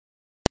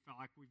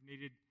like we've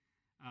needed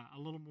a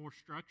little more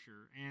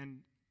structure.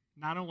 And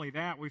not only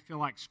that, we feel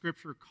like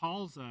Scripture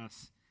calls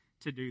us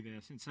to do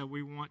this. And so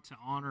we want to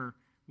honor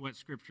what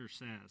Scripture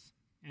says.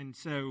 And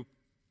so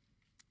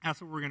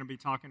that's what we're going to be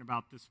talking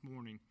about this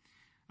morning.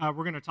 We're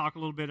going to talk a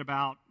little bit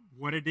about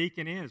what a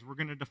deacon is. We're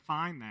going to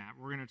define that.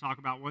 We're going to talk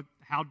about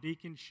how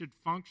deacons should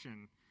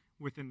function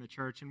within the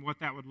church and what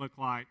that would look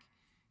like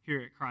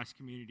here at Christ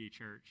Community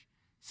Church.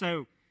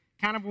 So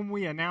kind of when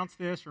we announce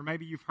this, or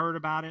maybe you've heard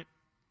about it,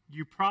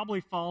 you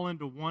probably fall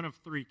into one of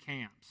three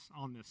camps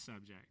on this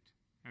subject,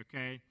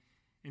 okay?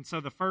 And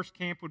so the first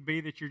camp would be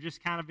that you're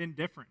just kind of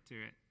indifferent to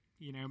it.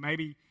 You know,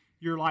 maybe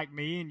you're like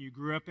me and you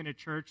grew up in a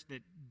church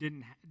that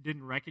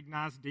didn't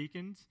recognize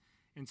deacons,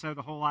 and so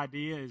the whole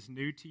idea is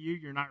new to you.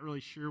 You're not really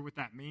sure what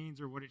that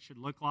means or what it should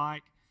look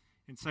like.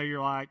 And so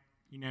you're like,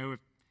 you know, if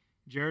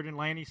Jared and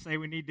Lanny say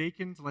we need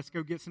deacons, let's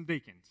go get some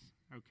deacons,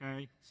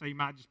 okay? So you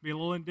might just be a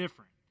little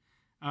indifferent.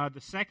 The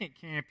second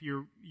camp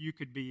you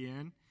could be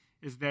in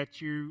is that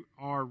you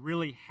are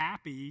really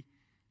happy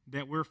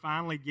that we're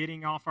finally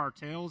getting off our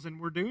tails and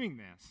we're doing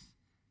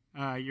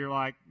this. You're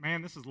like,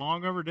 man, this is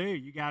long overdue.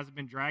 You guys have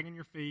been dragging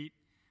your feet.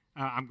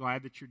 I'm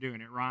glad that you're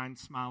doing it.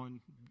 Ryan's smiling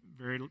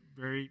very,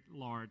 very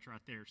large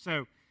right there.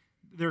 So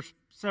there's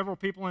several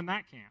people in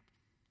that camp.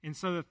 And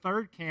so the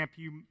third camp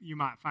you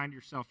might find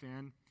yourself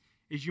in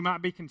is you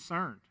might be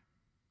concerned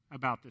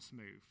about this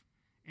move.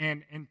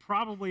 And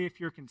probably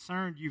if you're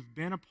concerned, you've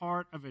been a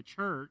part of a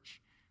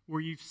church where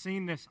you've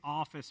seen this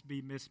office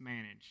be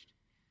mismanaged.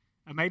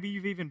 Maybe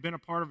you've even been a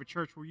part of a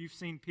church where you've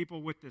seen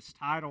people with this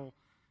title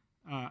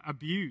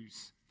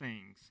abuse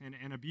things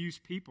and abuse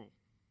people.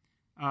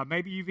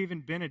 Maybe you've even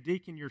been a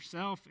deacon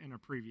yourself in a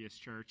previous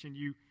church, and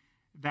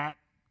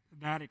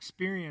that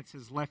experience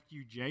has left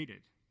you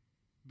jaded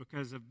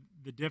because of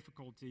the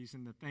difficulties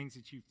and the things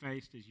that you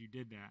faced as you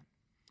did that.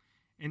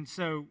 And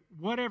so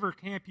whatever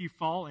camp you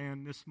fall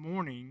in this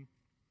morning,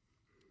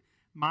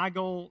 my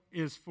goal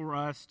is for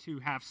us to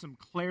have some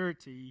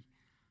clarity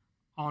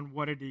on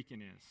what a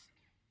deacon is.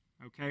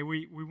 Okay,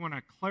 we want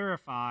to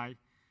clarify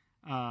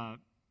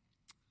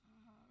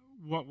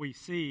what we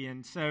see.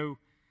 And so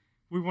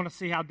we want to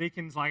see how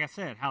deacons, like I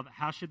said,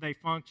 how should they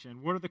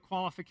function? What are the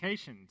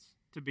qualifications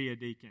to be a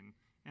deacon?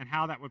 And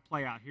how that would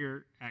play out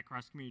here at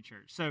Christ Community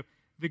Church. So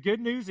the good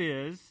news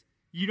is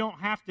you don't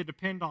have to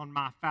depend on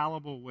my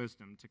fallible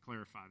wisdom to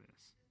clarify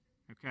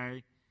this.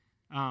 Okay?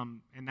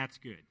 And that's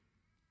good.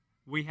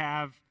 We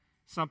have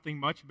something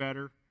much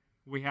better.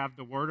 We have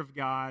the Word of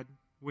God.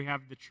 We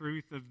have the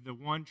truth of the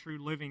one true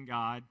living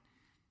God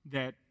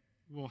that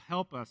will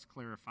help us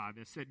clarify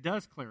this. It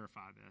does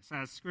clarify this,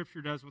 as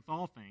Scripture does with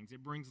all things.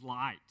 It brings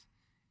light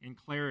and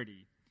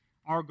clarity.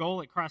 Our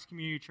goal at Christ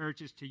Community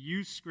Church is to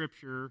use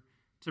Scripture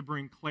to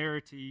bring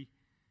clarity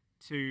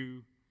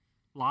to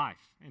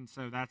life. And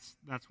so that's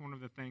one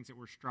of the things that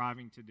we're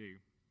striving to do.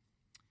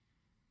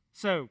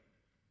 So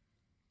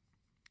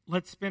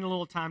let's spend a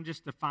little time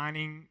just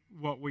defining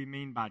what we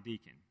mean by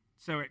deacon.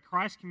 So at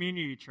Christ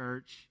Community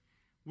Church,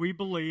 we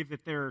believe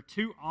that there are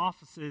two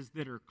offices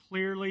that are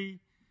clearly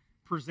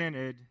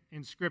presented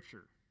in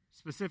Scripture,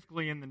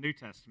 specifically in the New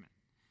Testament.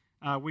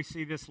 We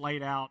see this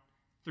laid out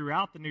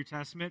throughout the New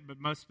Testament, but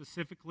most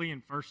specifically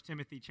in 1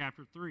 Timothy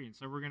chapter 3. And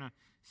so we're going to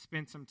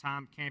spend some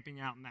time camping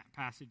out in that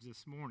passage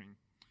this morning.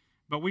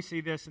 But we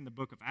see this in the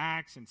book of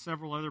Acts and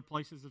several other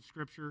places of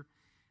Scripture.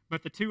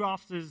 But the two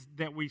offices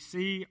that we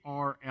see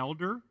are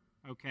elder,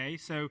 okay?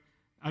 So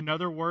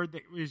another word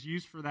that is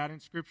used for that in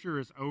Scripture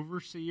is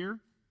overseer,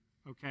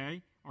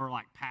 okay? Or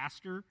like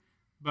pastor.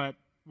 But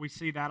we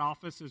see that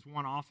office as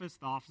one office,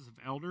 the office of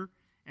elder.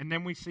 And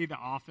then we see the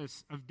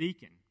office of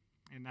deacon.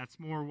 And that's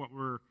more what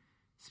we're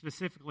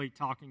specifically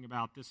talking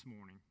about this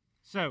morning.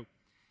 So,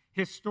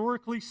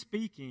 historically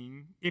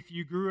speaking, if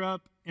you grew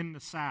up in the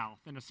South,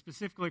 and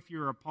specifically if you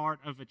were a part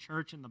of a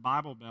church in the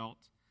Bible Belt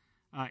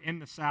in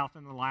the South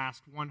in the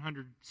last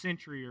 100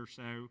 century or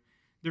so,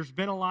 there's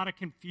been a lot of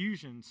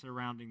confusion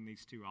surrounding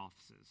these two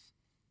offices.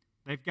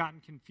 They've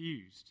gotten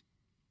confused.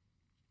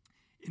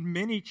 In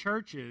many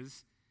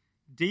churches,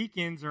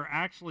 deacons are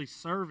actually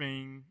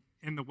serving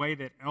in the way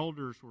that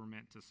elders were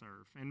meant to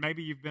serve. And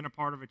maybe you've been a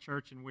part of a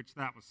church in which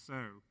that was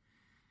so.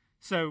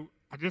 So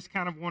I just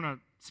kind of want to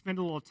spend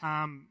a little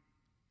time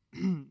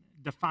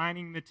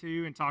defining the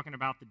two and talking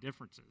about the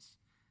differences,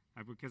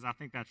 because I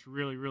think that's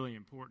really, really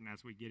important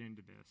as we get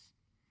into this.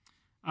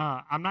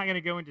 I'm not going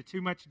to go into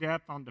too much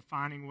depth on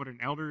defining what an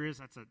elder is.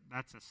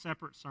 That's a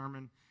separate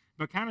sermon.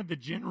 But kind of the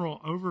general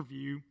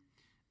overview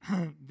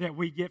that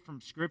we get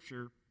from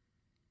Scripture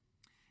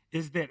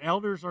is that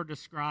elders are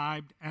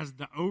described as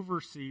the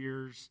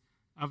overseers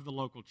of the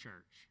local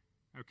church.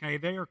 Okay,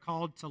 they are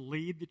called to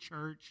lead the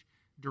church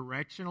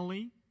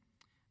directionally.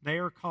 They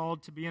are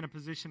called to be in a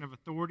position of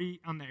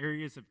authority on the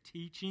areas of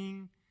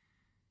teaching,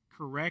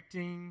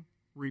 correcting,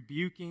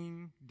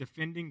 rebuking,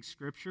 defending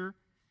Scripture.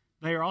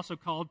 They are also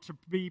called to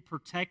be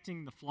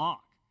protecting the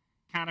flock,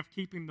 kind of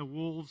keeping the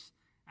wolves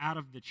out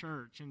of the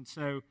church. And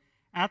so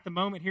at the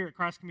moment here at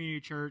Christ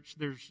Community Church,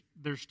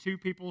 there's two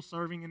people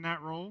serving in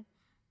that role.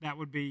 That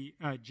would be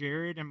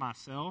Jared and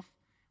myself.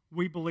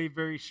 we believe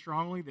very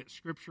strongly that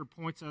Scripture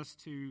points us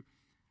to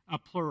a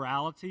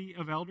plurality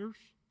of elders,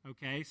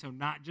 okay? So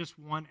not just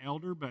one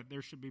elder, but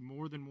there should be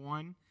more than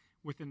one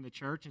within the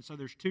church. And so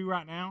there's 2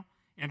 right now,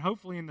 and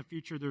hopefully in the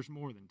future there's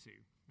more than 2,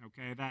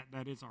 okay?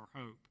 That is our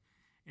hope.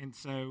 And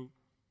so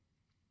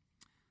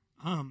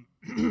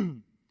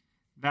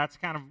that's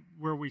kind of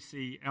where we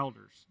see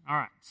elders. All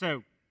right,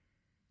 so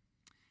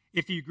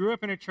if you grew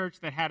up in a church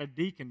that had a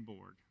deacon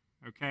board,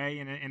 okay,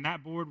 and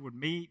that board would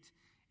meet,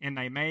 and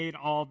they made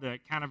all the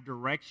kind of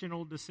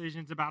directional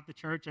decisions about the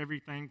church,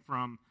 everything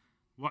from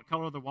what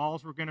color the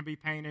walls were going to be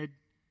painted,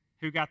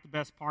 who got the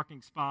best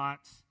parking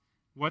spots,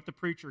 what the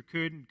preacher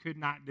could and could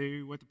not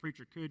do, what the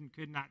preacher could and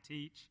could not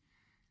teach.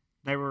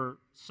 They were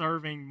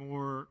serving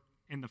more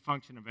in the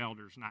function of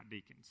elders, not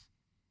deacons,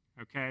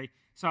 okay?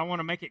 So I want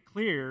to make it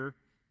clear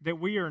that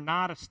we are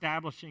not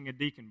establishing a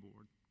deacon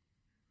board.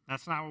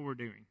 That's not what we're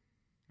doing,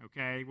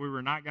 okay? We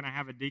were not going to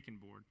have a deacon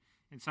board.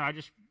 And so I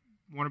just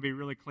want to be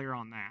really clear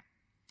on that.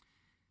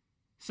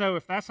 So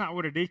if that's not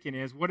what a deacon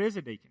is, what is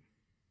a deacon?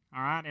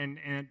 All right,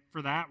 and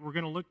for that, we're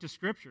going to look to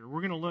Scripture. We're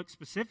going to look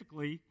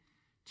specifically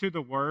to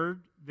the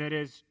word that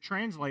is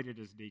translated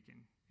as deacon.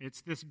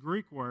 It's this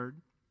Greek word,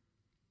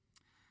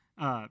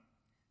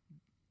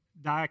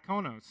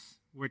 diakonos,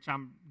 which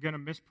I'm going to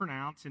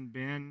mispronounce, and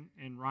Ben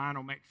and Ryan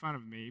will make fun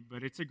of me,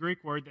 but it's a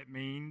Greek word that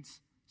means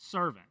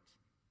servant.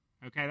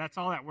 Okay, that's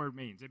all that word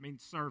means. It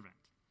means servant.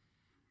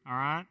 All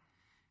right?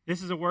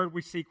 This is a word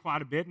we see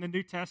quite a bit in the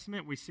New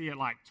Testament. We see it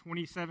like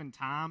 27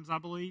 times, I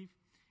believe.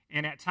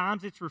 And at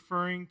times it's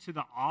referring to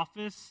the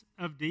office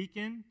of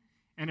deacon,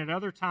 and at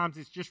other times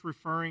it's just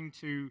referring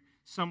to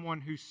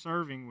someone who's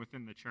serving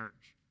within the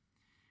church.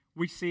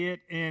 We see it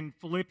in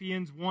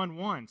Philippians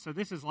 1:1. So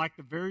this is like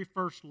the very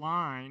first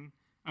line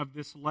of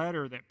this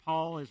letter that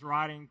Paul is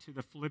writing to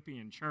the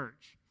Philippian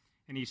church.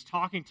 And he's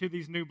talking to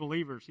these new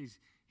believers.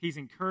 He's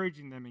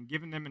encouraging them and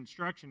giving them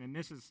instruction, and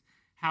this is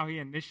how he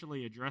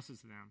initially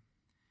addresses them.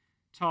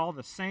 To all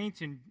the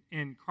saints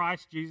in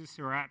Christ Jesus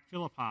who are at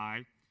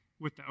Philippi,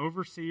 with the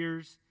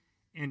overseers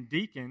and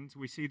deacons,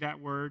 we see that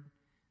word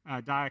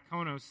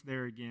diakonos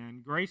there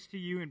again. Grace to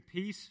you and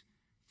peace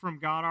from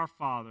God our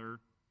Father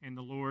and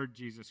the Lord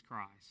Jesus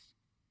Christ.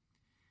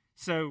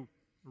 So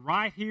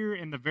right here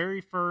in the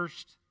very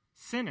first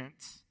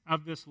sentence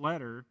of this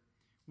letter,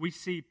 we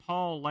see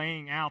Paul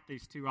laying out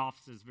these 2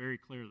 offices very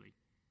clearly.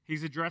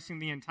 He's addressing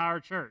the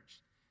entire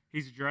church.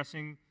 He's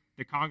addressing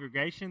the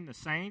congregation, the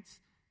saints.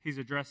 He's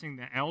addressing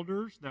the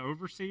elders, the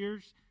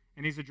overseers,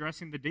 and he's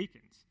addressing the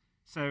deacons.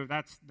 So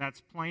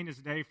that's plain as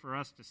day for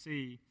us to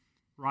see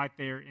right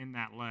there in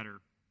that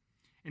letter.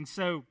 And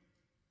so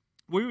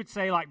we would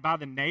say, like, by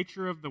the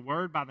nature of the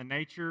word, by the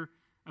nature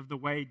of the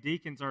way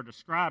deacons are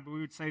described, we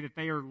would say that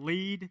they are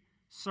lead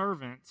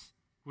servants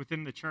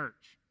within the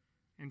church.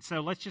 And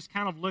so let's just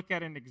kind of look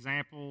at an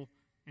example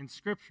in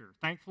Scripture.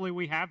 Thankfully,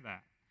 we have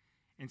that.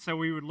 And so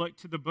we would look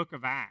to the book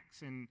of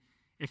Acts. And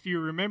if you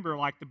remember,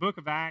 like, the book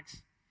of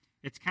Acts,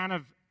 it's kind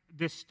of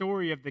this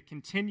story of the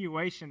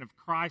continuation of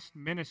Christ's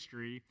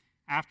ministry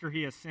after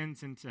he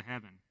ascends into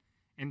heaven.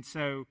 And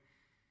so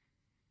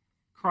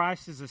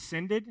Christ is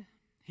ascended.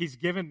 He's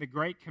given the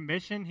Great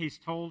Commission. He's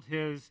told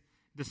his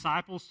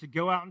disciples to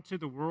go out into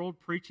the world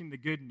preaching the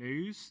good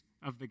news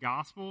of the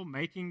gospel,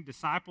 making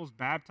disciples,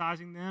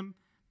 baptizing them,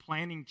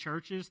 planting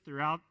churches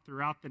throughout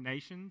the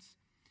nations.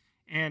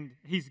 And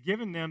he's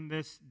given them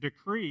this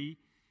decree,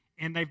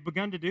 and they've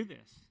begun to do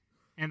this.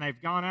 And they've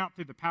gone out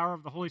through the power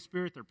of the Holy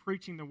Spirit. They're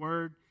preaching the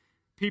word.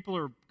 People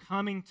are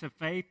coming to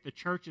faith. The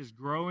church is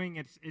growing.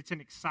 It's an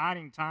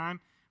exciting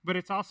time, but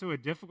it's also a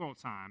difficult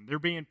time. They're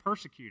being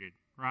persecuted,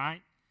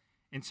 right?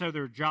 And so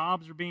their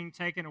jobs are being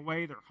taken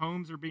away. Their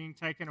homes are being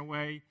taken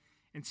away.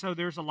 And so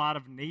there's a lot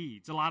of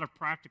needs, a lot of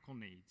practical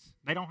needs.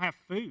 They don't have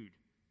food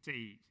to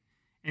eat.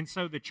 And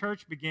so the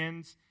church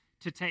begins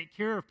to take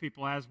care of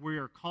people as we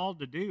are called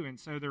to do. And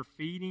so they're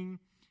feeding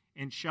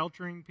and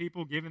sheltering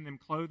people, giving them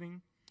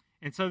clothing.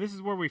 And so this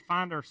is where we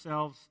find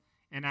ourselves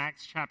in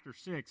Acts chapter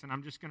 6, and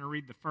I'm just going to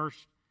read the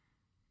first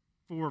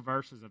 4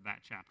 verses of that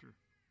chapter.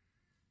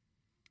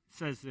 It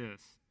says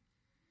this: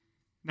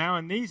 Now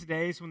in these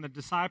days, when the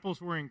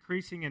disciples were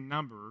increasing in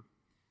number,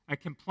 a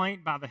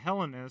complaint by the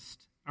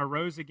Hellenists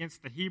arose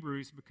against the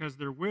Hebrews because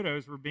their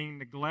widows were being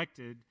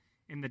neglected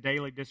in the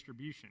daily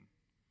distribution.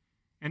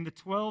 And the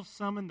 12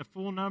 summoned the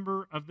full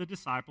number of the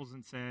disciples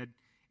and said,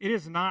 It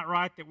is not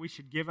right that we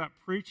should give up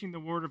preaching the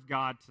word of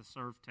God to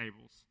serve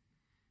tables.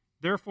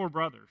 Therefore,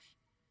 brothers,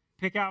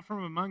 pick out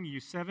from among you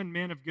 7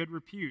 men of good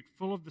repute,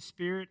 full of the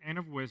Spirit and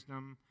of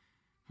wisdom,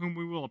 whom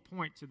we will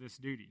appoint to this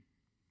duty.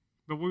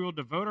 But we will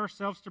devote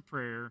ourselves to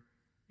prayer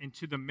and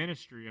to the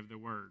ministry of the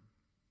word.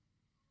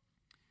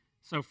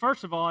 So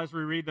first of all, as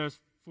we read those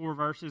 4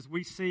 verses,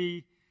 we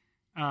see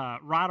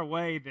right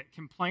away that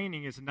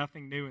complaining is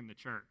nothing new in the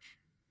church,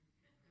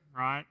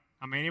 right?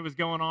 I mean, it was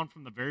going on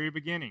from the very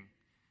beginning.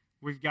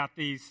 We've got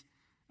these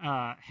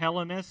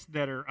Hellenists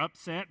that are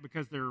upset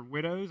because their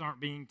widows aren't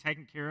being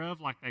taken care of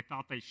like they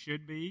thought they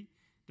should be.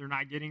 They're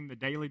not getting the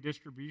daily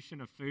distribution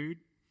of food.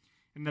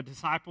 And the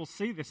disciples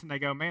see this and they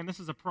go, man, this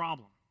is a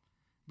problem.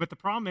 But the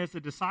problem is the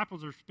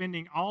disciples are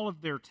spending all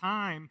of their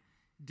time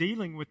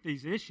dealing with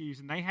these issues,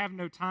 and they have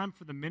no time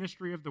for the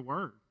ministry of the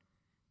word.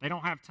 They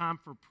don't have time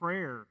for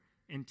prayer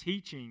and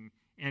teaching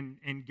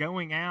and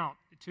going out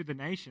to the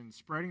nations,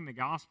 spreading the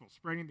gospel,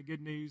 spreading the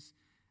good news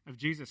of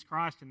Jesus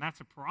Christ, and that's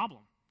a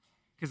problem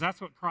because that's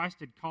what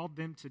Christ had called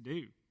them to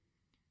do.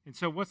 And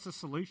so what's the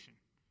solution?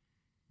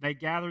 They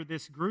gather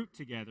this group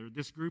together,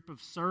 this group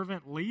of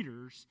servant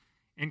leaders,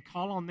 and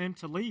call on them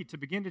to lead, to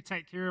begin to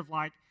take care of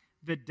like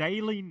the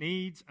daily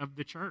needs of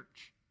the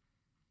church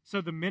so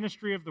the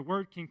ministry of the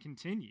word can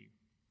continue.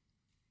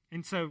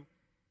 And so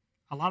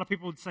a lot of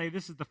people would say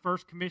this is the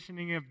first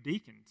commissioning of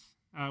deacons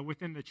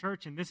within the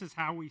church, and this is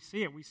how we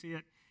see it. We see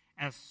it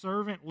as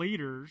servant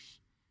leaders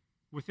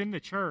within the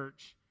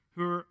church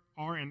who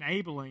are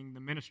enabling the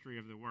ministry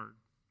of the word.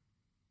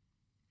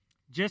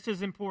 Just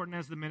as important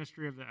as the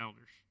ministry of the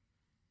elders.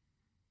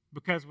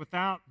 Because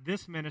without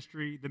this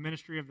ministry, the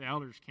ministry of the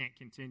elders can't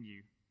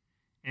continue.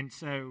 And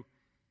so,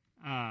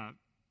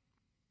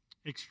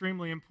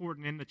 extremely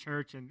important in the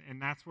church,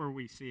 and that's where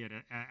we see it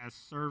as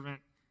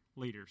servant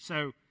leaders.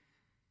 So,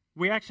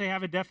 we actually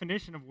have a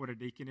definition of what a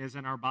deacon is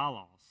in our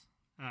bylaws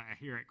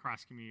here at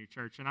Christ Community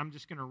Church, and I'm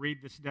just going to read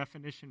this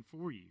definition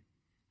for you.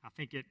 I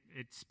think it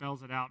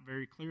spells it out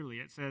very clearly.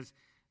 It says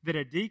that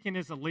a deacon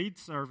is a lead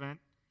servant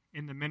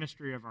in the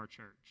ministry of our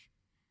church.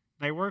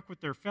 They work with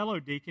their fellow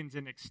deacons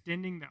in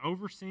extending the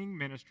overseeing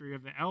ministry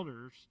of the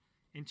elders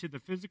into the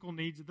physical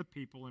needs of the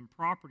people and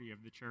property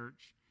of the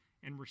church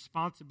and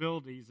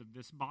responsibilities of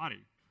this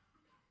body.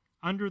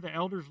 Under the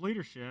elders'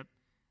 leadership,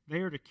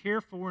 they are to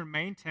care for and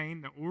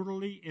maintain the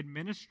orderly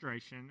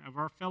administration of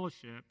our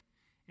fellowship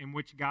in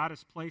which God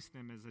has placed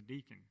them as a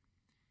deacon.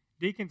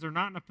 Deacons are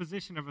not in a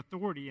position of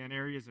authority in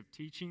areas of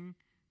teaching,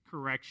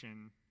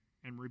 correction,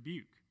 and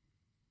rebuke.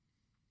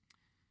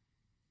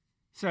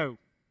 So,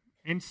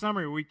 in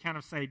summary, we kind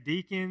of say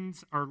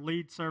deacons are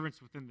lead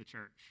servants within the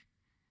church.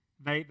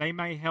 They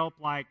may help,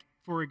 like,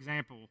 for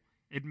example,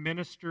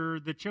 administer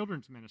the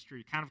children's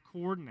ministry, kind of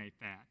coordinate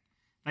that.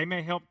 They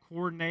may help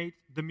coordinate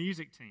the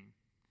music team.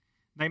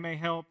 They may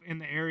help in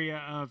the area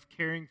of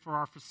caring for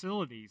our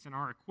facilities and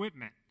our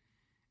equipment,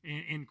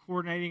 in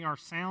coordinating our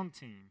sound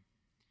team,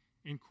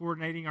 in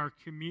coordinating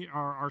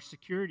our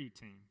security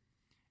team.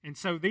 And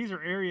so these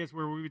are areas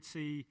where we would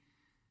see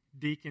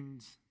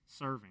deacons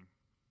serving.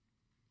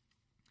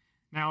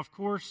 Now, of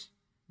course,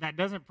 that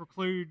doesn't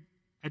preclude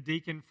a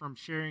deacon from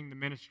sharing the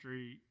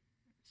ministry,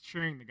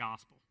 sharing the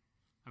gospel.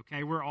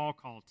 Okay, we're all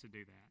called to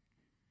do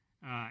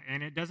that.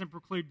 And it doesn't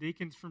preclude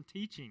deacons from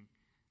teaching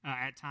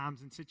at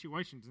times and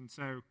situations. And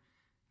so,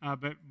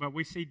 but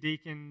we see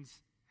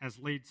deacons as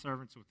lead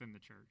servants within the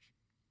church.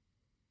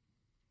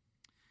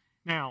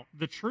 Now,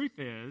 the truth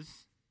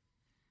is,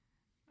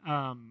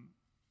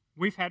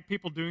 we've had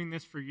people doing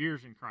this for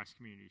years in Christ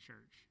Community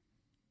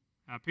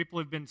Church. People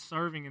have been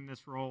serving in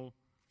this role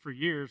for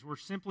years. We're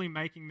simply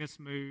making this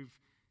move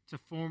to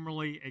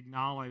formally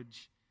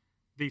acknowledge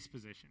these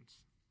positions.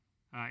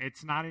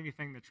 It's not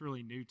anything that's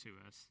really new to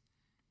us.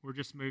 We're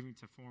just moving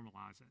to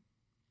formalize it.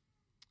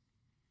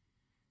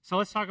 So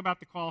let's talk about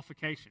the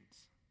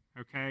qualifications.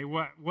 Okay,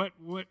 what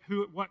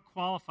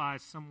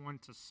qualifies someone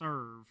to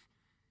serve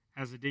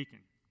as a deacon?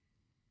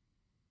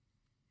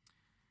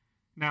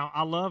 Now,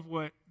 I love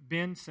what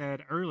Ben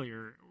said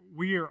earlier.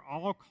 We are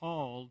all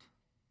called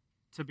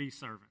to be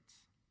servants.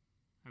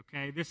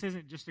 Okay, this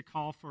isn't just a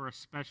call for a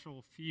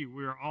special few.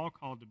 We are all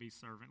called to be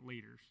servant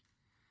leaders.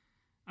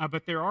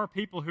 But there are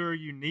people who are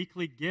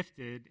uniquely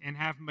gifted and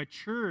have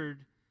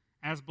matured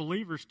as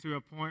believers to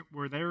a point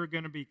where they're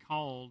going to be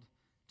called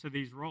to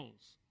these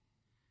roles.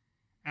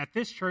 At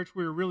this church,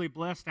 we're really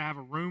blessed to have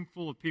a room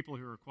full of people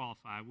who are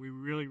qualified. We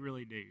really,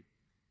 really do.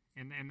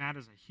 And that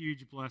is a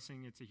huge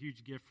blessing. It's a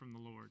huge gift from the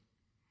Lord.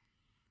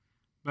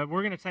 But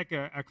we're going to take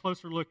a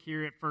closer look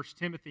here at 1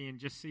 Timothy and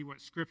just see what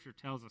Scripture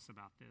tells us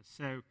about this.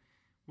 So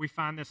we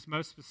find this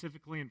most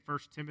specifically in 1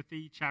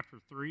 Timothy chapter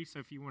 3. So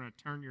if you want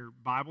to turn your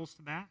Bibles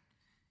to that,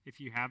 if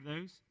you have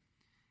those.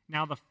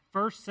 Now, the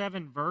first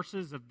 7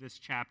 verses of this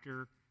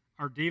chapter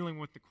are dealing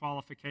with the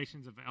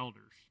qualifications of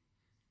elders.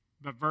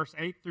 But verse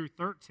 8 through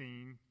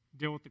 13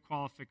 deal with the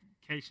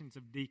qualifications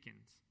of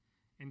deacons.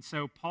 And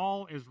so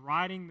Paul is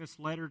writing this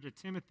letter to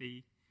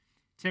Timothy.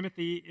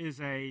 Timothy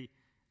is an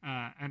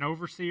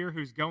overseer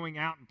who's going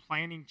out and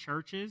planting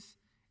churches.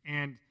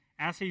 And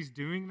as he's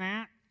doing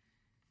that,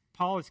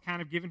 Paul is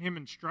kind of giving him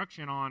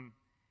instruction on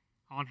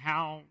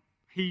how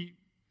he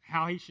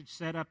should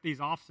set up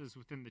these offices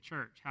within the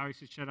church, how he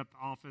should set up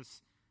the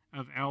office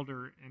of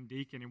elder and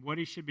deacon, and what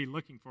he should be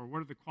looking for.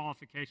 What are the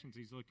qualifications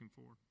he's looking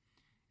for?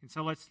 And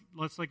so let's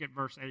look at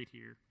verse 8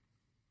 here.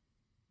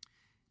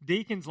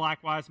 Deacons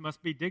likewise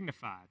must be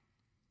dignified,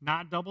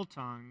 not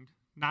double-tongued,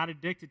 not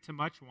addicted to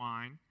much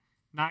wine,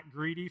 not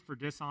greedy for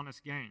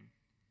dishonest gain.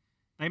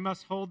 They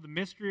must hold the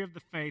mystery of the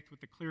faith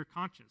with a clear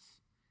conscience,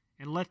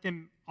 and let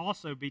them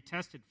also be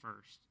tested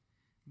first.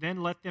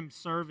 Then let them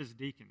serve as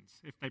deacons,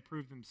 if they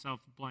prove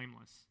themselves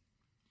blameless.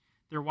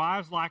 Their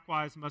wives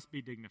likewise must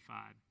be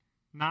dignified,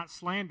 not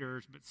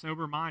slanderers, but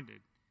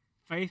sober-minded,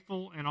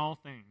 faithful in all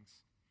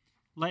things.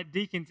 let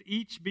deacons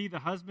each be the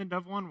husband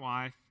of one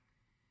wife,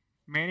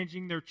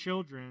 managing their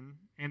children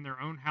and their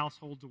own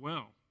households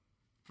well.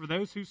 For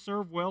those who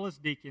serve well as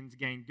deacons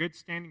gain good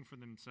standing for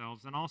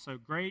themselves and also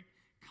great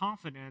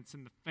confidence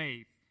in the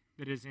faith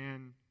that is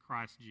in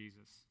Christ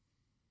Jesus.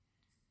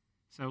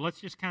 So let's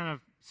just kind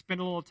of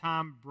spend a little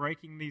time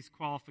breaking these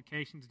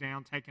qualifications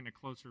down, taking a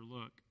closer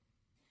look.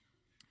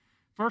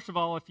 First of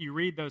all, if you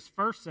read those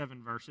first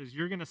 7 verses,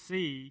 you're going to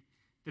see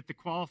that the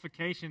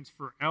qualifications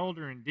for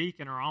elder and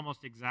deacon are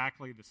almost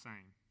exactly the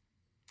same.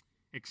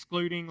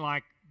 Excluding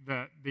like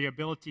the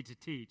ability to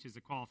teach is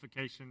a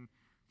qualification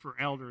for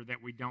elder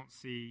that we don't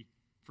see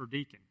for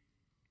deacon.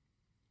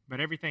 But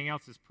everything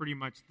else is pretty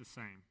much the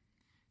same.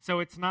 So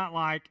it's not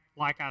like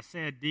I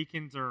said,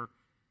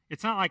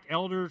 it's not like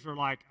elders are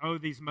like, oh,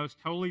 these most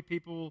holy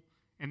people,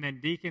 and then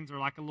deacons are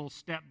like a little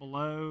step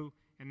below,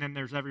 and then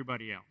there's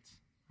everybody else.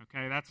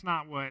 Okay, that's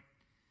not what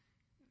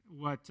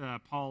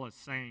Paul is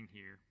saying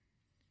here.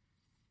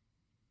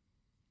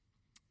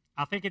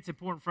 I think it's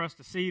important for us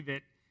to see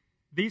that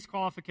these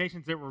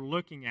qualifications that we're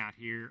looking at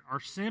here are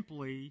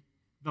simply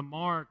the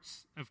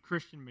marks of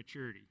Christian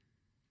maturity.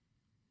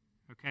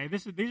 Okay,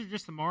 these are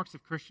just the marks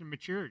of Christian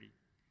maturity.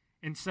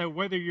 And so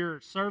whether you're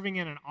serving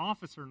in an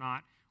office or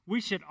not, we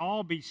should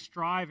all be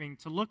striving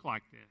to look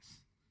like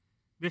this.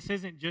 This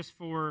isn't just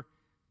for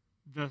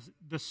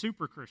the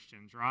super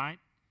Christians, right?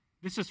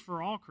 This is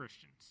for all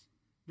Christians.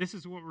 This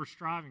is what we're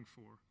striving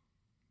for.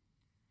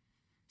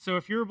 So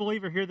if you're a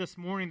believer here this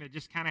morning that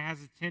just kind of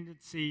has a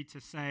tendency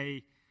to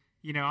say,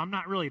 I'm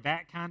not really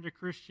that kind of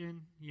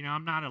Christian.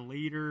 I'm not a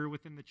leader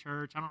within the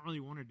church. I don't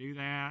really want to do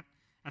that.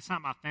 That's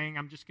not my thing.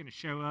 I'm just going to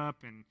show up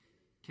and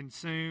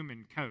consume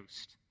and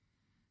coast.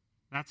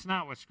 That's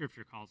not what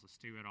Scripture calls us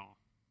to at all.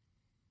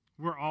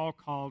 We're all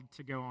called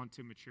to go on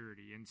to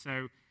maturity. And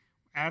so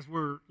as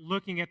we're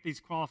looking at these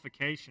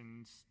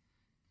qualifications,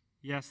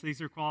 yes,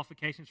 these are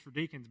qualifications for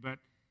deacons, but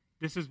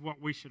this is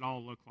what we should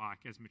all look like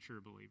as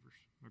mature believers,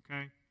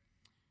 okay?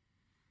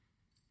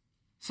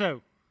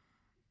 So,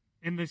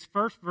 in these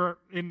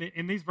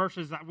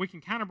verses, we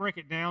can kind of break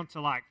it down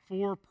to like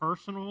 4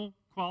 personal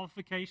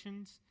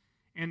qualifications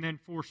and then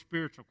 4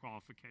 spiritual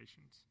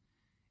qualifications.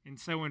 And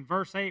so in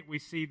verse 8, we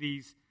see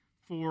these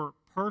 4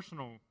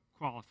 personal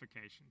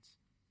qualifications.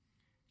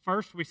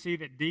 First, we see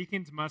that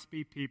deacons must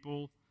be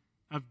people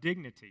of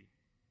dignity.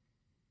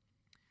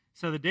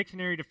 So the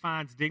dictionary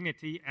defines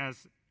dignity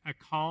as a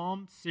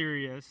calm,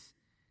 serious,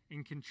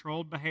 and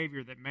controlled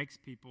behavior that makes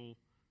people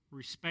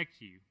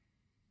respect you.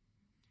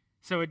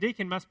 So a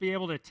deacon must be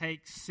able to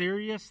take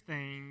serious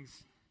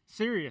things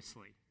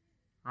seriously,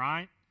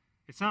 right?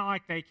 It's not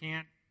like they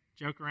can't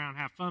joke around and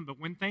have fun, but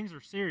when things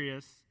are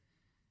serious,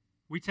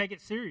 we take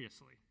it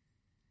seriously.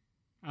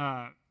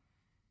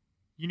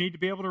 You need to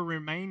be able to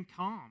remain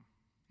calm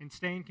and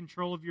stay in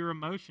control of your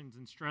emotions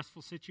in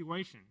stressful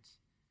situations.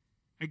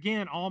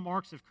 Again, all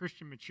marks of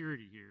Christian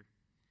maturity here.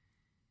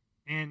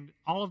 And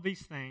all of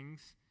these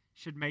things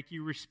should make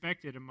you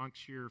respected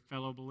amongst your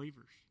fellow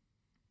believers.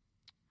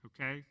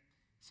 Okay?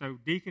 So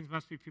deacons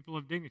must be people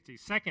of dignity.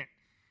 Second,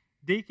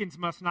 deacons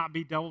must not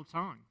be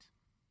double-tongued.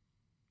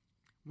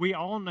 We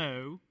all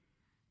know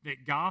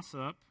that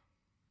gossip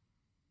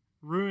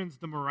ruins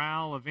the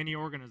morale of any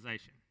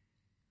organization,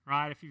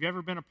 right? If you've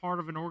ever been a part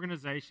of an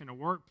organization, a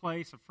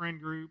workplace, a friend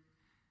group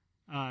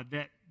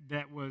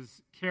that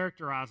was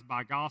characterized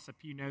by gossip,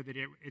 you know that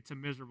it's a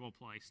miserable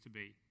place to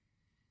be.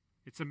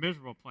 It's a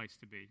miserable place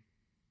to be.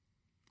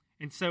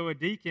 And so a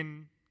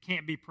deacon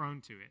can't be prone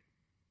to it,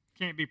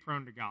 can't be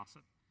prone to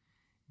gossip.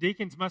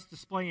 Deacons must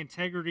display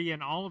integrity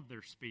in all of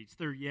their speech.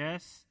 Their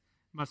yes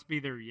must be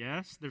their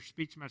yes. Their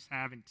speech must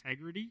have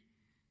integrity.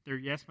 Their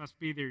yes must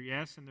be their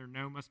yes, and their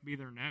no must be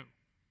their no.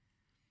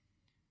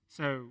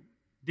 So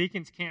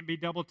deacons can't be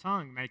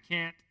double-tongued. They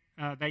can't.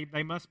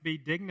 They must be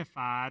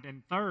dignified.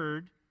 And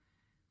third,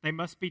 they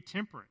must be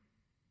temperate.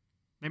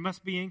 They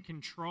must be in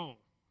control.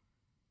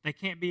 They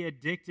can't be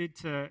addicted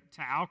to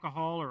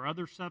alcohol or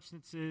other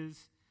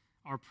substances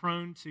or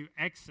prone to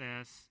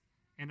excess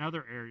in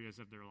other areas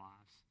of their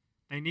lives.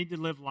 They need to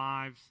live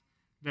lives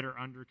that are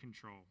under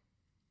control.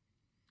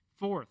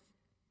 Fourth,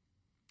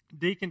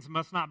 deacons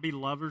must not be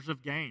lovers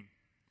of gain.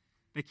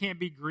 They can't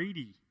be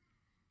greedy.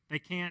 They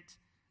can't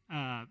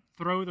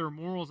throw their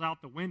morals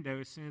out the window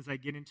as soon as they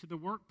get into the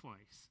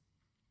workplace.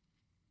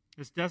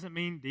 This doesn't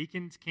mean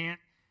deacons can't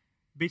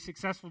be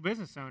successful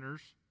business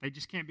owners. They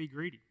just can't be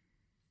greedy.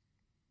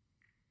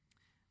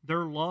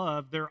 Their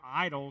love, their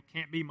idol,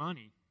 can't be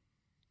money.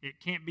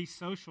 It can't be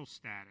social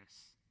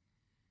status.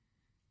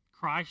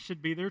 Christ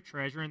should be their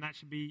treasure, and that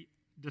should be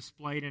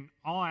displayed in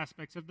all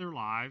aspects of their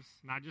lives,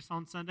 not just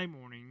on Sunday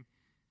morning,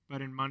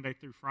 but in Monday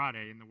through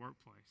Friday in the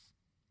workplace.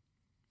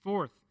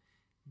 Fourth,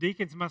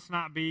 deacons must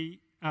not be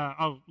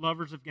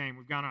lovers of gain.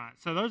 We've gone on.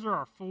 So those are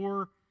our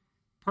 4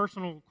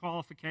 personal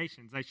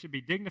qualifications. They should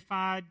be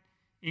dignified,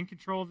 in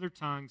control of their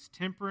tongues,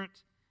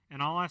 temperate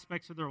in all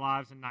aspects of their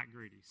lives, and not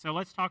greedy. So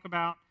let's talk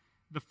about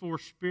the 4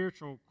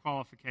 spiritual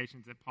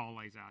qualifications that Paul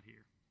lays out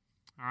here.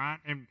 All right?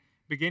 And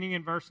beginning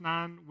in verse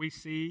 9, we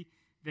see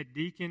that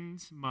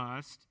deacons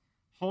must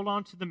hold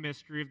on to the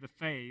mystery of the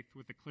faith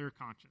with a clear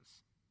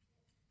conscience.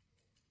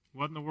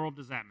 What in the world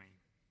does that mean?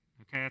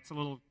 Okay, that's a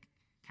little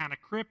kind of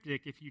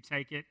cryptic if you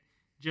take it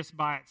just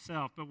by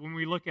itself. But when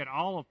we look at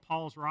all of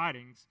Paul's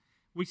writings,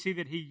 we see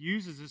that he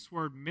uses this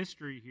word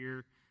mystery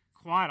here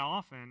quite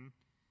often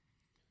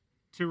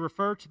to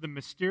refer to the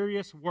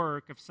mysterious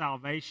work of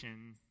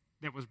salvation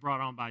that was brought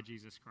on by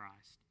Jesus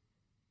Christ.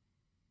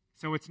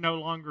 So it's no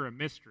longer a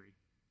mystery,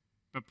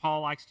 but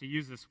Paul likes to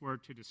use this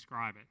word to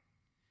describe it.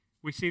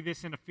 We see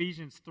this in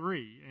Ephesians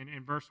 3,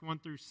 in verse 1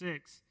 through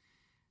 6,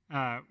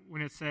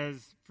 when it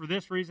says, "For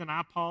this reason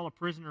I, Paul, a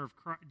prisoner of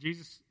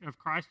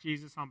Christ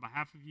Jesus, on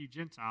behalf of you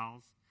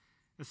Gentiles,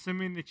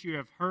 assuming that you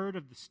have heard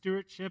of the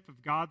stewardship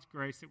of God's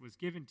grace that was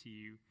given to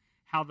you,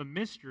 how the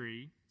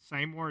mystery,"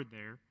 same word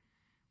there,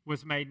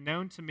 "was made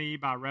known to me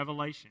by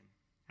revelation,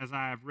 as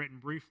I have written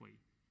briefly.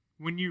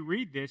 When you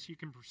read this, you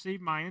can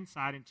perceive my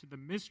insight into the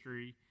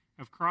mystery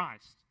of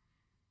Christ,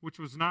 which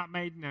was not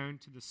made known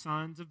to the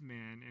sons of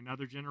men in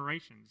other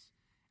generations,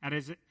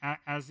 as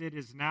it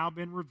has now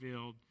been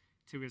revealed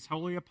to his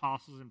holy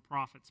apostles and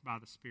prophets by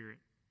the Spirit.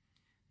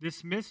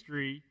 This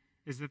mystery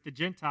is that the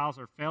Gentiles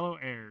are fellow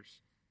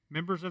heirs,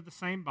 members of the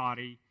same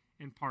body,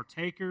 and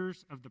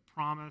partakers of the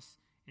promise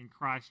in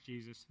Christ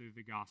Jesus through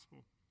the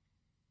gospel."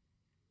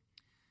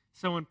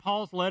 So in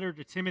Paul's letter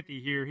to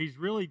Timothy here, he's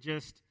really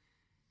just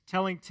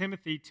telling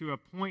Timothy to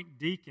appoint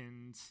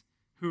deacons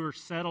who are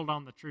settled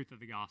on the truth of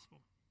the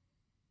gospel.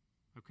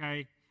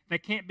 Okay? They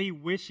can't be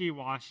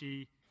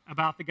wishy-washy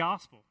about the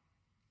gospel.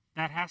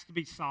 That has to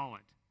be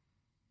solid.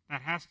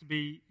 That has to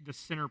be the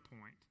center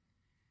point.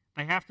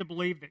 They have to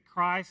believe that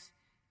Christ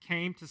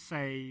came to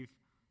save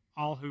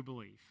all who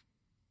believe.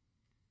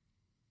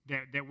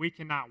 That we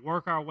cannot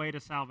work our way to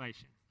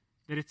salvation.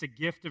 That it's a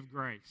gift of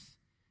grace,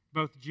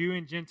 both Jew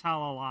and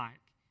Gentile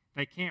alike.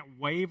 They can't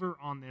waver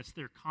on this.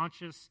 Their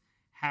conscience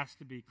has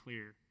to be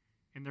clear,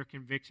 and their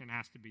conviction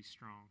has to be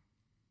strong.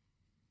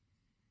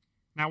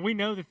 Now, we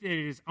know that it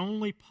is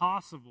only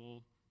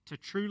possible to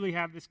truly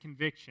have this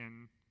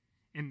conviction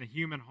in the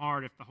human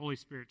heart if the Holy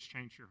Spirit's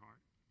changed your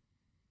heart.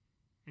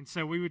 And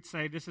so we would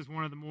say this is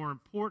one of the more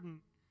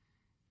important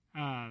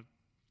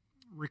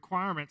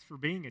requirements for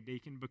being a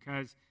deacon,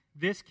 because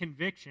this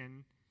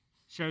conviction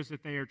shows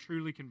that they are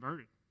truly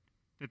converted,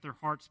 that their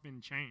heart's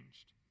been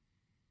changed.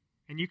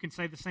 And you can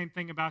say the same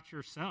thing about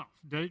yourself.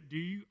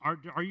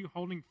 Are you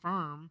holding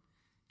firm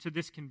to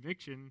this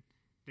conviction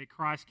that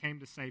Christ came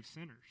to save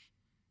sinners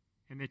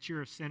and that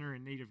you're a sinner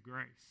in need of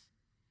grace?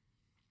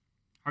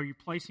 Are you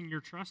placing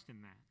your trust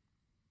in that?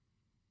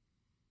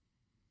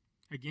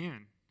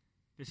 Again,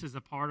 this is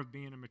a part of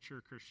being a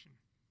mature Christian.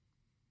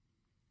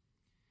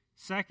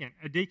 Second,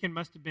 a deacon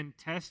must have been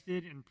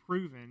tested and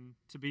proven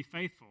to be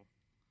faithful.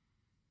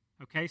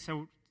 Okay,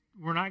 so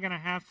we're not going to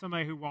have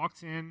somebody who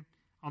walks in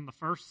on the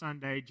first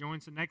Sunday,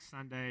 joins the next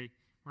Sunday.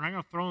 We're not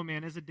going to throw them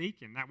in as a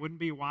deacon. That wouldn't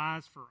be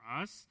wise for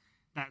us.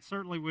 That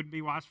certainly wouldn't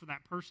be wise for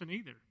that person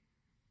either,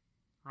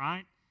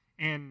 right?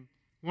 And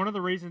one of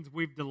the reasons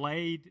we've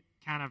delayed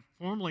kind of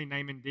formally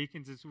naming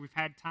deacons is we've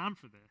had time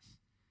for this.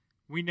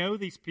 We know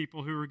these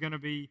people who are going to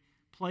be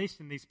placed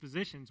in these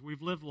positions.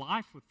 We've lived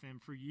life with them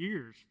for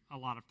years a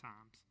lot of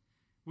times.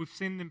 We've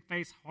seen them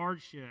face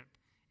hardship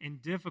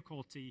and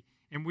difficulty,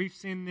 and we've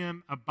seen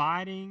them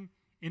abiding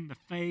in the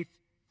faith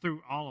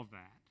through all of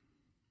that.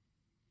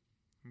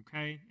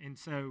 Okay? And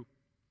so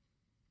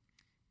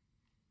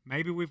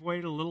maybe we've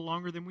waited a little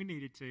longer than we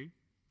needed to.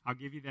 I'll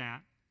give you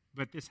that.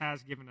 But this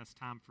has given us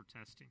time for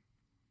testing.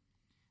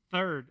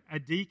 Third, a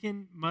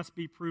deacon must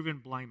be proven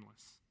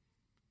blameless.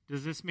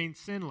 Does this mean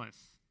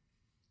sinless?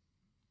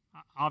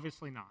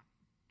 Obviously not.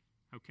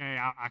 Okay?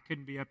 I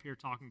couldn't be up here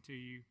talking to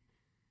you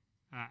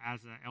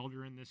as an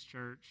elder in this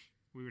church.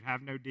 We would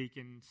have no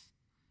deacons.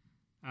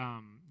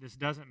 This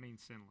doesn't mean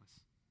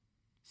sinless.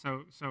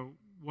 So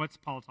what's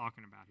Paul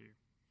talking about here?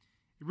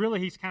 Really,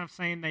 he's kind of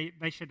saying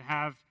they should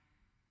have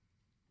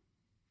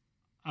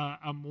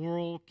a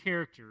moral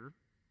character,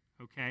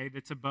 okay,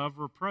 that's above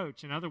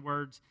reproach. In other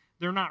words,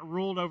 they're not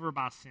ruled over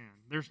by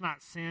sin. There's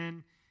not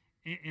sin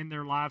in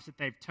their lives that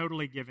they've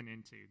totally given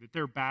into, that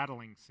they're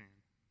battling sin,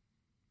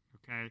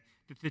 okay?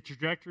 That the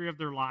trajectory of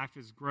their life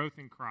is growth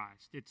in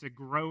Christ. It's a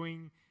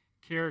growing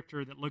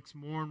character that looks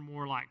more and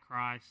more like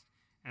Christ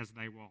as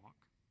they walk.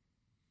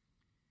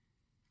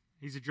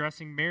 He's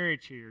addressing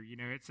marriage here. You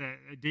know, it's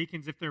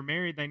deacons, if they're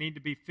married, they need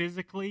to be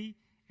physically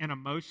and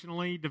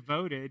emotionally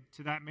devoted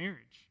to that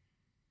marriage.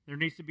 There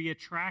needs to be a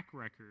track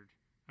record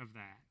of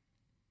that.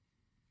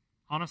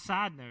 On a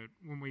side note,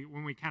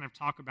 when we kind of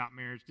talk about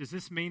marriage, does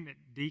this mean that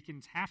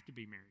deacons have to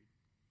be married?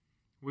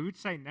 We would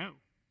say no.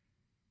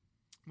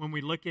 When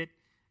we look at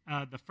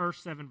the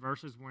first 7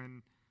 verses,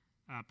 when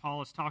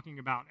Paul is talking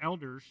about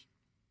elders,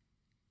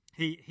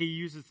 he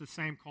uses the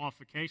same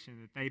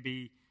qualification, that they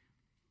be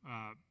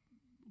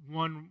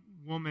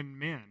one-woman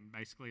men,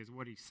 basically, is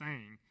what he's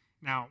saying.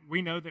 Now,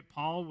 we know that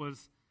Paul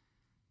was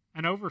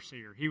an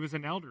overseer. He was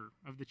an elder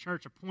of the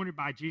church, appointed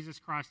by Jesus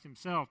Christ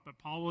himself, but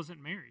Paul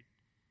wasn't married.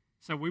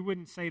 So we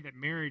wouldn't say that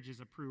marriage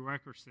is a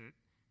prerequisite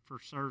for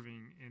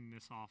serving in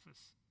this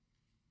office.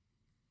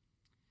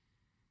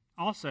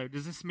 Also,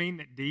 does this mean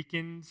that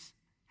deacons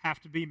have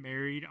to be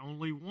married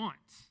only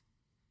once?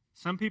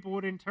 Some people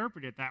would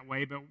interpret it that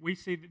way, but we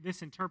see that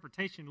this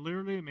interpretation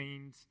literally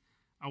means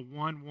a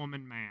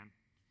one-woman man.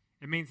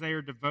 It means they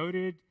are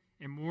devoted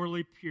and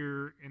morally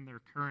pure in their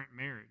current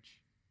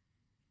marriage.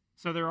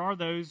 So there are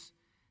those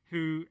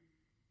who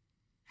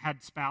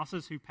had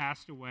spouses who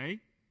passed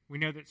away. We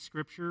know that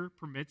Scripture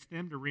permits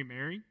them to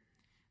remarry.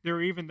 There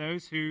are even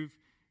those who've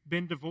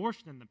been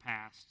divorced in the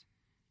past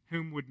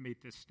whom would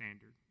meet this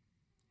standard.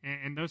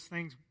 And those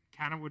things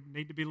kind of would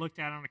need to be looked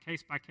at on a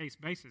case-by-case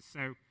basis.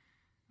 So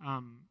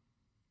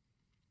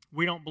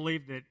we don't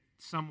believe that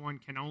someone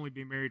can only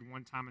be married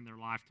one time in their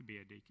life to be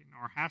a deacon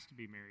or has to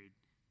be married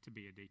to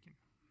be a deacon.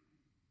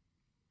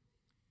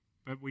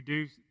 But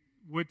we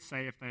would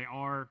say if they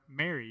are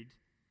married,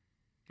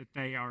 that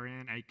they are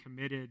in a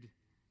committed,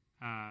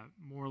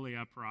 morally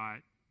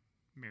upright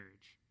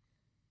marriage.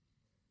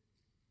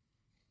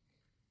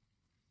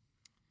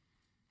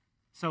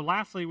 So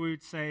lastly, we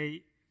would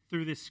say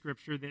through this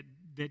scripture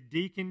that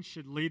deacons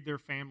should lead their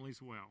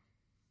families well.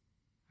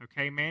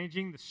 Okay,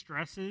 managing the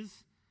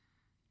stresses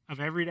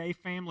of everyday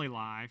family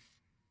life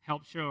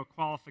helps show a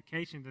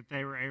qualification that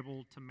they were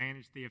able to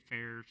manage the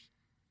affairs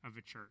of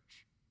a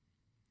church.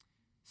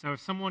 So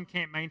if someone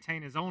can't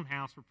maintain his own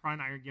house, we're probably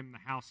not going to give him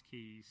the house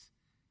keys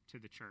to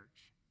the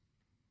church.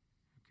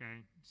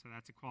 Okay, so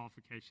that's a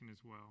qualification as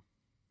well.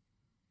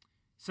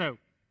 So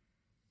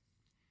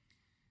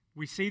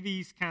we see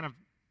these kind of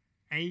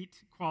 8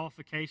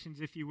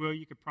 qualifications, if you will.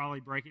 You could probably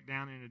break it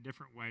down in a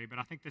different way, but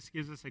I think this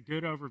gives us a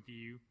good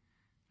overview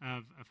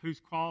of who's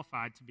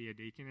qualified to be a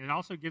deacon. It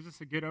also gives us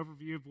a good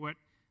overview of what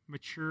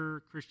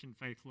mature Christian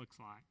faith looks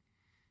like.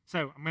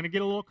 So I'm going to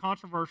get a little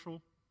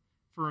controversial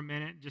for a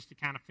minute just to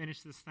kind of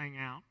finish this thing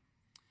out.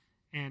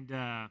 And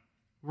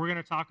we're going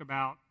to talk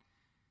about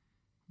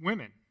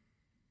women,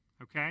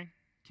 okay?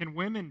 Can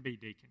women be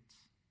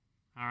deacons?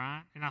 All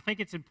right? And I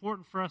think it's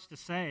important for us to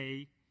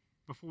say,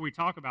 before we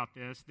talk about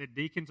this, that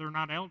deacons are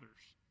not elders.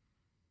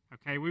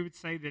 Okay? We would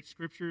say that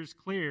Scripture is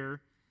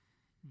clear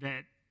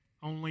that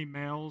only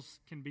males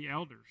can be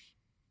elders.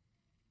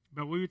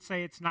 But we would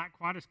say it's not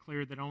quite as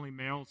clear that only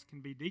males can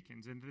be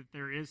deacons, and that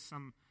there is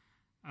some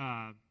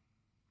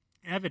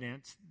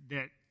evidence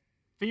that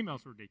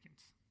females were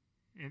deacons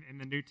in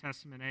the New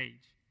Testament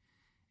age.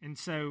 And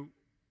so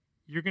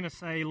you're going to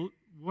say,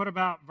 what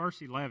about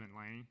verse 11,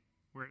 Laney,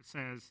 where it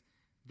says,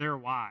 their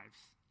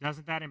wives?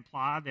 Doesn't that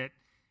imply that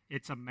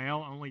it's a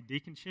male-only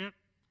deaconship?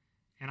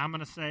 And I'm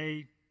going to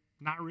say,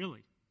 not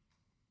really.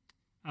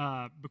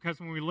 Because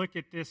when we look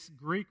at this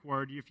Greek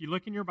word, if you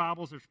look in your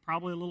Bibles, there's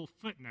probably a little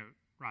footnote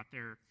right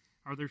there,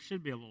 or there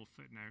should be a little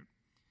footnote,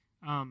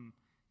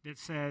 that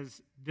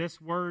says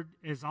this word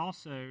is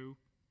also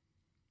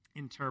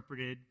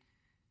interpreted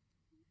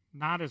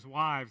not as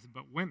wives,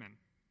 but women.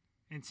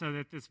 And so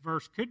that this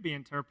verse could be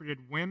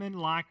interpreted, women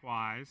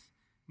likewise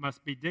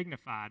must be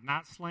dignified,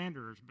 not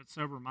slanderers, but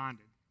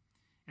sober-minded.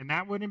 And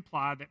that would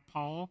imply that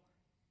Paul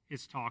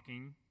is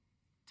talking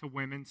to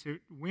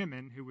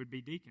women who would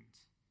be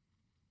deacons.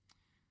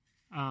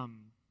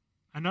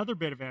 Another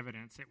bit of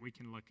evidence that we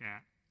can look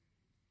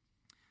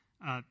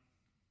at,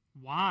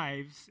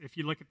 wives, if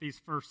you look at these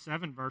first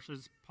 7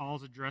 verses,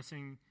 Paul's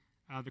addressing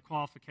the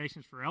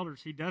qualifications for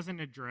elders. He doesn't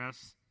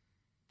address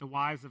the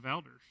wives of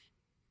elders.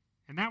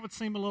 And that would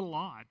seem a little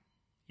odd,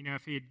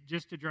 if he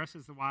just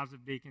addresses the wives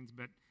of deacons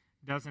but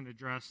doesn't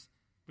address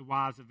the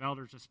wives of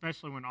elders,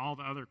 especially when all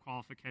the other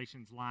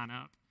qualifications line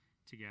up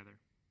together.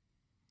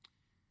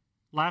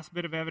 Last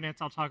bit of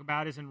evidence I'll talk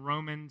about is in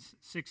Romans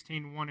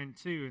 16, 1 and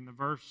 2. And the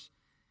verse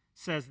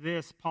says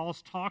this,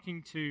 Paul's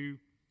talking to,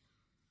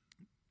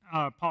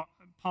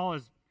 Paul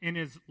is, in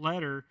his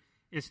letter,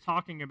 is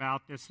talking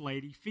about this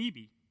lady,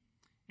 Phoebe.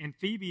 And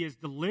Phoebe is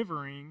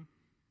delivering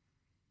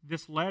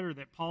this letter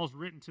that Paul's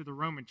written to the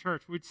Roman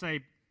church. We'd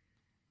say,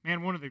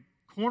 man, one of the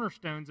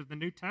cornerstones of the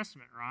New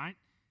Testament, right?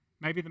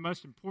 Maybe the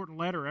most important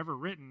letter ever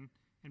written,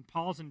 and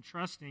Paul's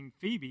entrusting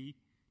Phoebe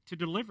to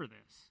deliver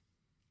this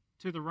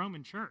to the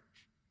Roman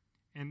church.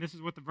 And this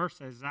is what the verse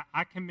says,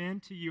 I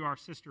commend to you our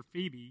sister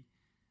Phoebe,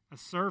 a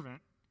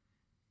servant,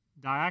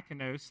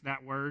 diakonos,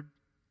 that word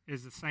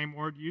is the same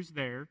word used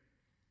there,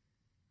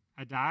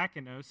 a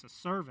diakonos, a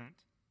servant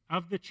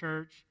of the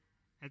church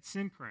at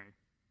Cenchreae,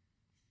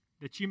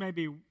 that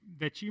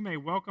you may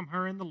welcome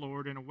her in the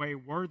Lord in a way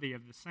worthy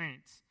of the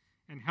saints,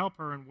 and help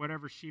her in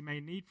whatever she may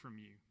need from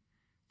you.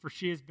 For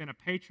she has been a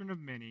patron of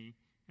many,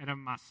 and of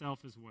myself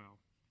as well.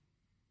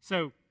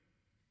 So,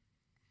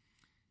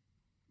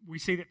 we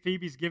see that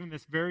Phoebe's given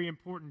this very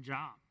important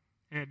job.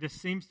 And this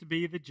seems to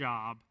be the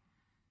job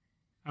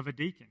of a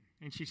deacon.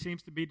 And she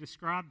seems to be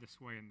described this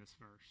way in this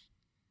verse.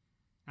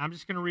 Now, I'm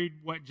just going to read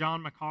what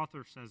John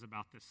MacArthur says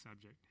about this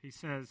subject. He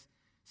says,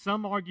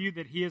 some argue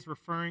that he is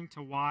referring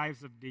to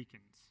wives of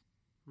deacons,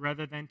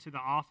 rather than to the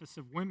office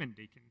of women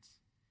deacons.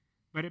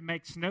 But it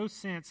makes no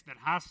sense that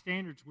high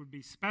standards would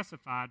be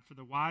specified for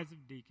the wives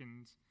of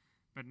deacons,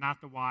 but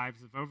not the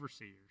wives of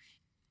overseers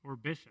or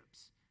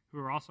bishops, who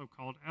are also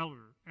called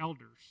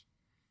elders,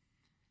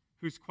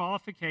 whose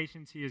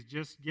qualifications he has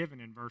just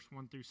given in verse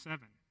 1 through 7.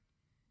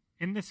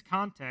 In this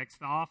context,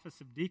 the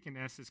office of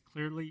deaconess is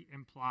clearly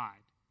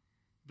implied.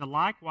 The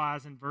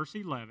likewise in verse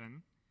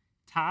 11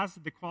 ties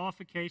the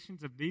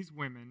qualifications of these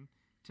women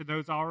to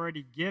those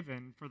already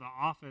given for the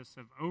office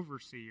of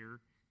overseer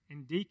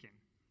and deacon.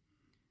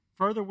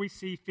 Further, we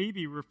see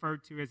Phoebe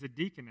referred to as a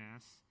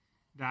deaconess,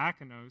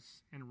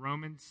 diakonos, in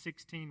Romans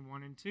 16,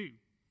 1 and 2.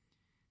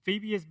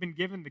 Phoebe has been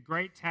given the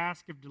great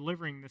task of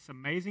delivering this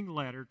amazing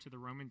letter to the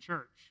Roman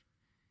church.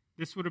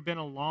 This would have been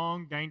a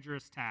long,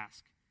 dangerous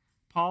task.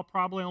 Paul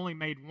probably only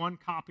made one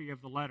copy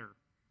of the letter.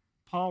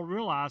 Paul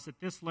realized that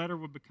this letter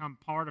would become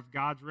part of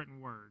God's written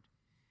word.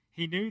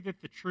 He knew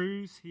that the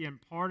truths he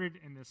imparted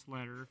in this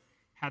letter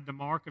had the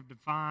mark of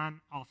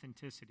divine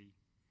authenticity.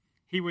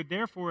 He would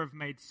therefore have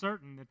made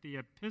certain that the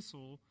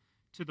epistle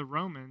to the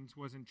Romans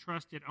was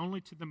entrusted only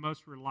to the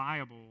most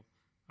reliable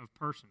of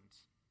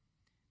persons.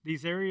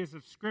 These areas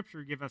of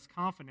Scripture give us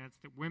confidence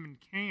that women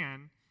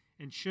can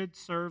and should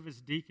serve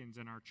as deacons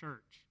in our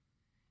church.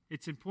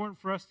 It's important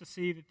for us to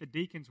see that the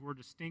deacons were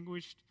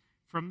distinguished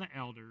from the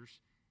elders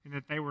and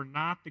that they were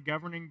not the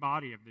governing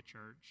body of the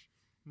church,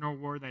 nor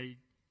were they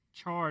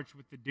charged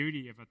with the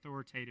duty of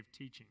authoritative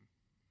teaching.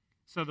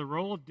 So the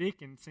role of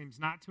deacon seems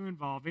not to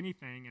involve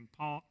anything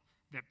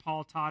that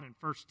Paul taught in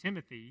 1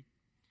 Timothy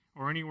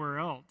or anywhere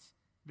else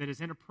that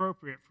is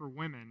inappropriate for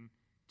women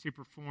to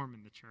perform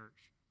in the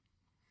church.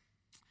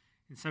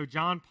 And so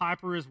John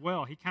Piper as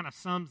well, he kind of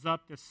sums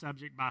up this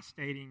subject by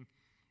stating,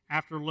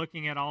 after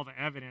looking at all the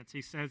evidence,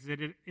 he says that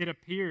it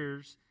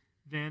appears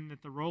then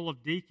that the role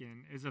of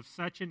deacon is of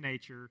such a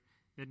nature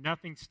that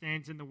nothing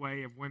stands in the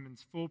way of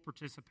women's full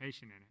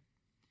participation in it.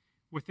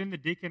 Within the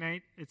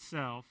deaconate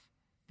itself,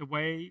 the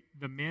way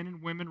the men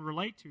and women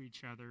relate to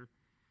each other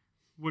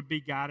would be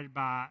guided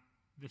by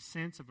the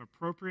sense of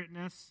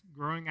appropriateness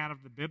growing out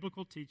of the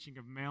biblical teaching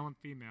of male and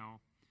female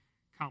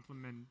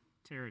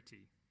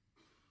complementarity.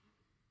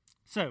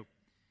 So,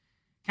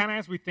 kind of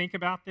as we think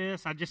about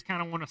this, I just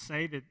kind of want to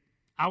say that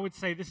I would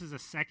say this is a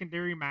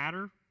secondary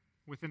matter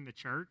within the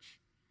church.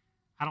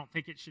 I don't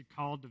think it should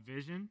cause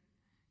division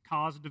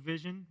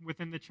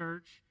within the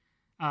church.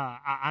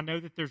 I know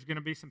that there's going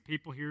to be some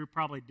people here who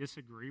probably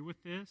disagree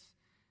with this.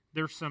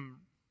 There's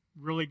some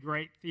really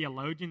great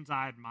theologians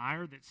I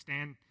admire that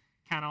stand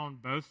kind of on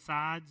both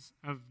sides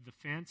of the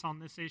fence on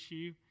this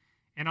issue.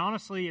 And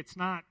honestly, it's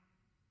not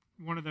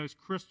one of those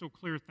crystal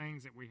clear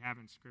things that we have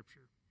in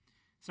Scripture.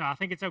 So I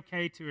think it's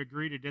okay to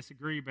agree to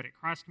disagree, but at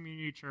Christ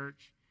Community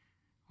Church,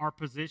 our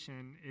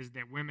position is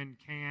that women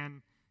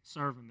can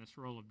serve in this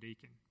role of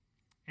deacon.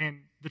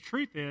 And the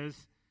truth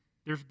is,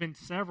 there's been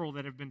several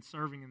that have been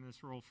serving in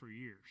this role for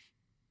years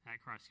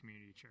at Christ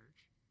Community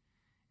Church.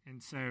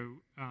 And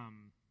so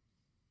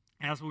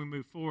as we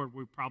move forward,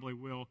 we probably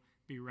will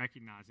be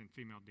recognizing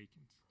female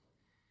deacons.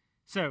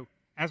 So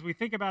as we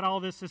think about all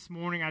this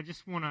morning, I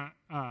just want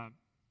to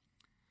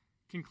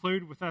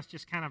conclude with us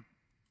just kind of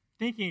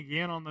thinking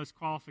again on those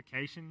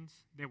qualifications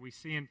that we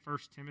see in 1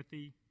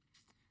 Timothy,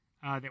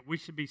 that we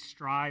should be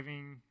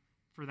striving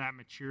for that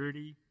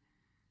maturity.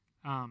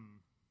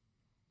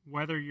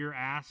 Whether you're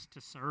asked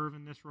to serve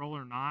in this role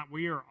or not,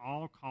 we are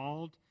all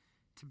called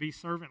to be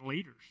servant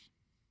leaders.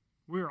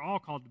 We are all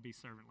called to be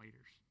servant leaders.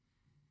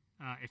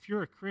 If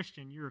you're a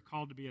Christian, you're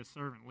called to be a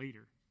servant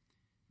leader.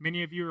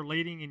 Many of you are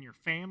leading in your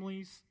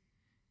families.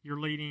 You're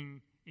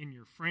leading in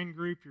your friend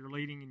group. You're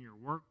leading in your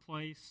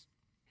workplace.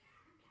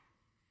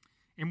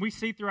 And we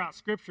see throughout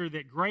Scripture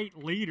that great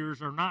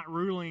leaders are not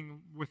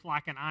ruling with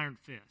like an iron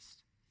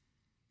fist.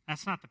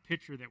 That's not the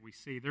picture that we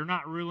see. They're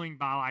not ruling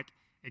by like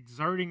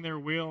exerting their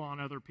will on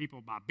other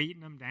people, by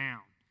beating them down,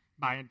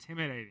 by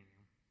intimidating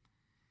them.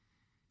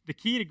 The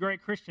key to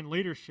great Christian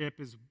leadership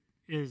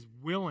is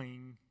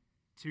willing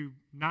to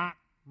not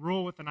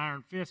rule with an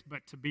iron fist,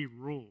 but to be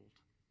ruled.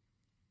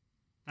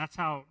 That's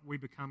how we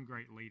become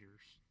great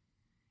leaders.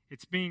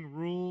 It's being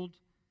ruled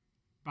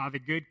by the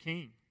good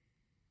King,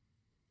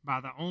 by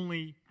the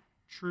only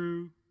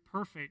true,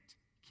 perfect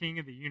King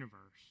of the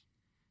universe.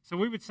 So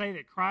we would say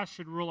that Christ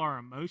should rule our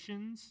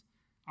emotions,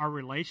 our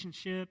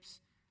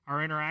relationships,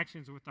 our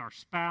interactions with our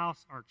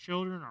spouse, our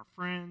children, our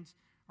friends,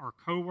 our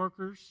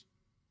co-workers.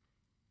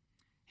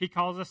 He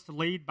calls us to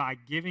lead by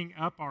giving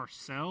up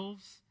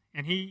ourselves,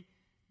 and he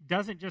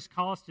doesn't just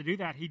call us to do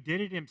that. He did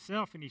it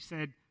himself, and he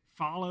said,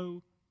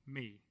 "Follow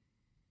me."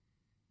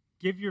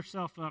 Give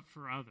yourself up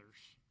for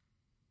others.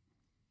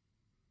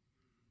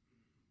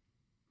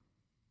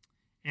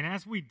 And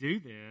as we do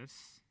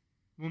this,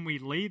 when we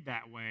lead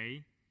that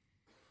way,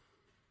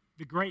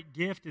 the great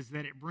gift is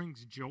that it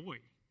brings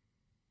joy.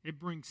 It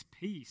brings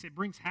peace. It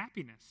brings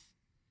happiness.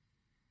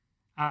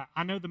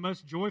 I know the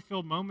most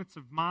joy-filled moments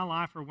of my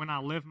life are when I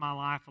live my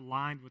life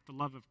aligned with the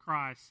love of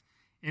Christ,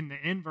 and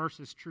the inverse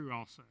is true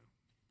also.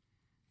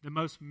 The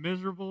most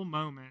miserable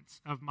moments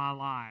of my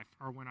life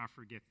are when I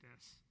forget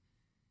this,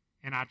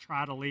 and I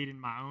try to lead in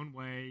my own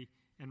way,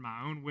 in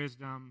my own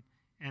wisdom,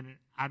 and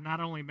I not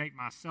only make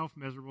myself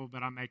miserable,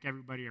 but I make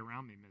everybody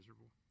around me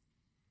miserable.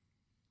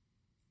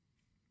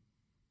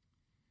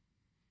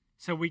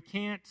 So we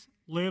can't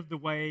live the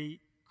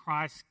way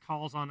Christ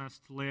calls on us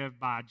to live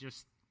by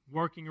just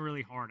working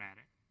really hard at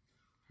it.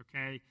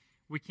 Okay?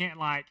 We can't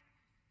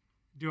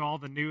do all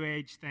the New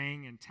Age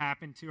thing and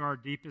tap into our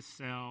deepest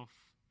self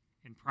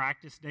and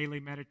practice daily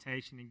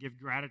meditation and give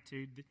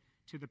gratitude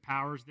to the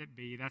powers that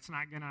be. That's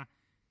not going to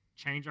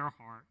change our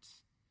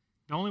hearts.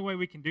 The only way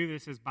we can do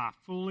this is by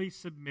fully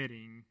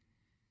submitting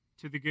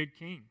to the good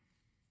King.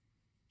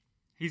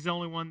 He's the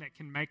only one that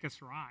can make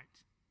us right.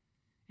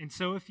 And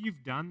so if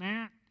you've done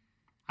that,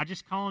 I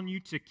just call on you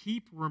to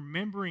keep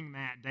remembering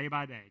that day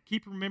by day.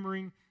 Keep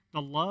remembering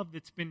the love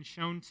that's been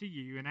shown to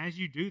you. And as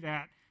you do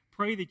that,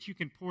 pray that you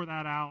can pour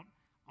that out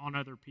on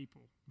other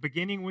people,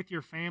 beginning with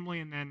your family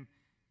and then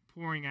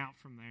pouring out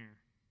from there.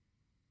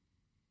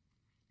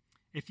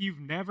 If you've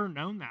never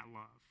known that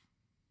love,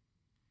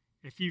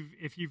 if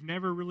you've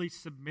never really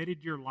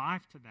submitted your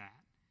life to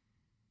that,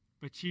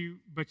 but you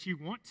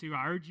want to,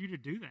 I urge you to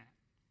do that,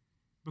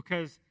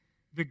 because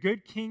the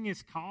good King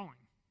is calling,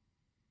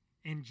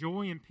 and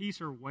joy and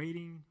peace are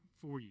waiting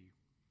for you.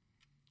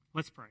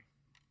 Let's pray.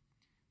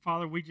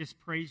 Father, we just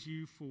praise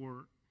you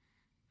for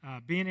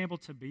being able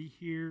to be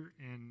here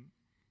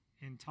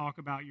and talk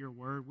about your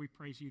word. We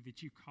praise you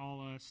that you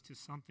call us to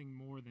something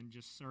more than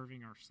just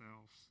serving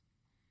ourselves,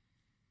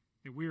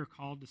 that we are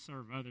called to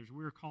serve others.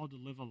 We are called to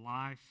live a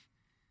life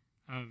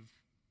of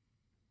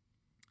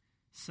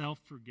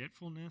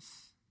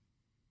self-forgetfulness.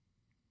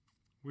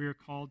 We are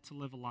called to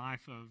live a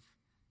life of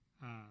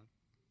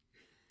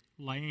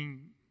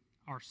laying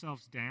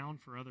ourselves down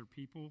for other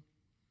people,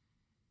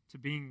 to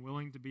being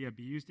willing to be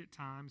abused at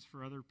times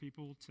for other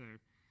people,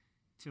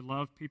 to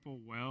love people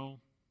well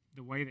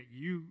the way that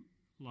you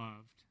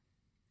loved,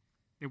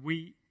 that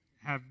we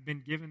have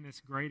been given this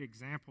great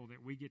example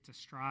that we get to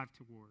strive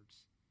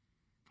towards.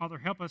 Father,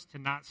 help us to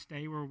not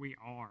stay where we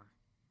are.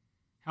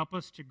 Help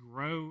us to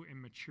grow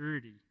in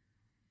maturity.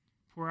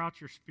 Pour out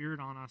your Spirit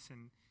on us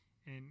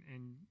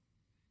and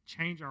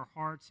change our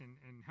hearts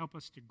and help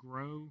us to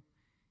grow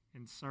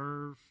and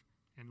serve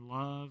and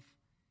love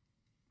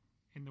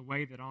in the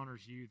way that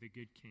honors you, the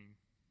good King.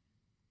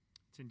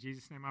 It's in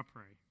Jesus' name I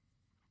pray.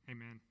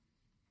 Amen.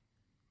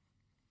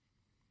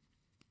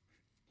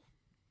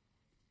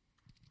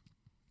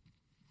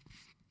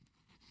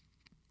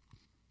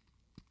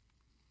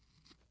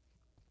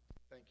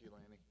 Thank you,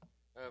 Lanny.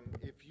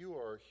 If you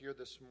are here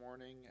this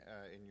morning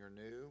and you're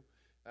new,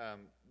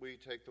 we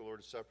take the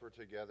Lord's Supper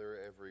together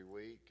every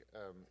week.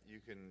 You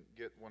can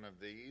get one of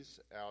these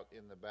out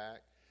in the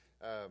back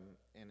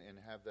and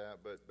have that.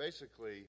 But basically,